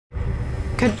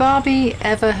Could Barbie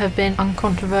ever have been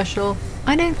uncontroversial?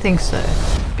 I don't think so,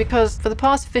 because for the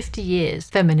past 50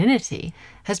 years, femininity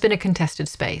has been a contested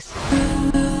space.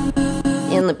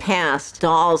 In the past,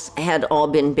 dolls had all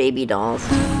been baby dolls.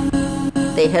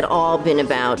 They had all been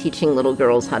about teaching little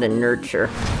girls how to nurture.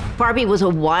 Barbie was a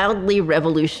wildly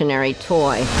revolutionary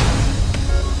toy.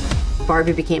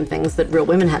 Barbie became things that real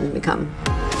women hadn't become.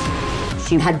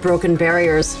 She had broken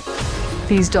barriers.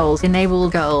 These dolls enable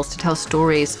girls to tell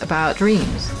stories about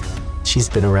dreams. She's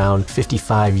been around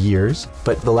 55 years,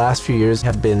 but the last few years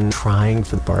have been trying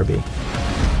for Barbie.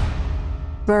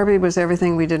 Barbie was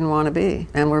everything we didn't want to be,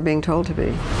 and we're being told to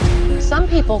be. Some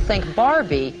people think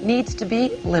Barbie needs to be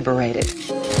liberated.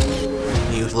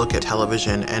 You look at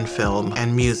television and film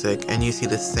and music, and you see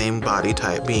the same body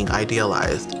type being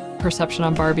idealized. Perception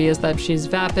on Barbie is that she's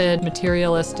vapid,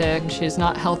 materialistic, she's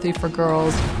not healthy for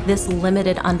girls. This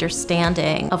limited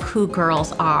understanding of who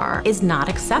girls are is not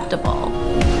acceptable.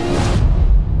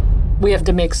 We have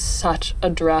to make such a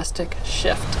drastic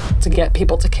shift to get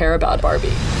people to care about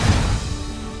Barbie.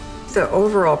 The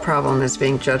overall problem is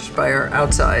being judged by our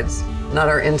outsides, not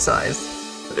our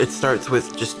insides. It starts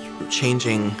with just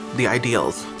changing the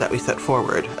ideals that we set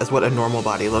forward as what a normal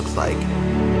body looks like.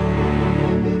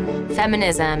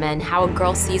 Feminism and how a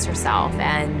girl sees herself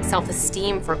and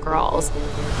self-esteem for girls.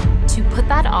 To put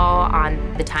that all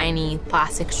on the tiny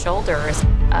plastic shoulders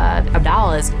of a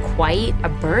doll is quite a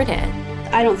burden.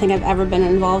 I don't think I've ever been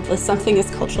involved with something as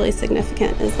culturally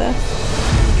significant as this.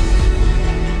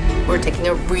 We're taking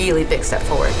a really big step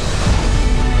forward.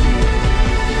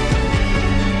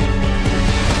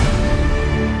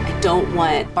 I don't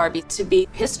want Barbie to be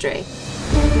history.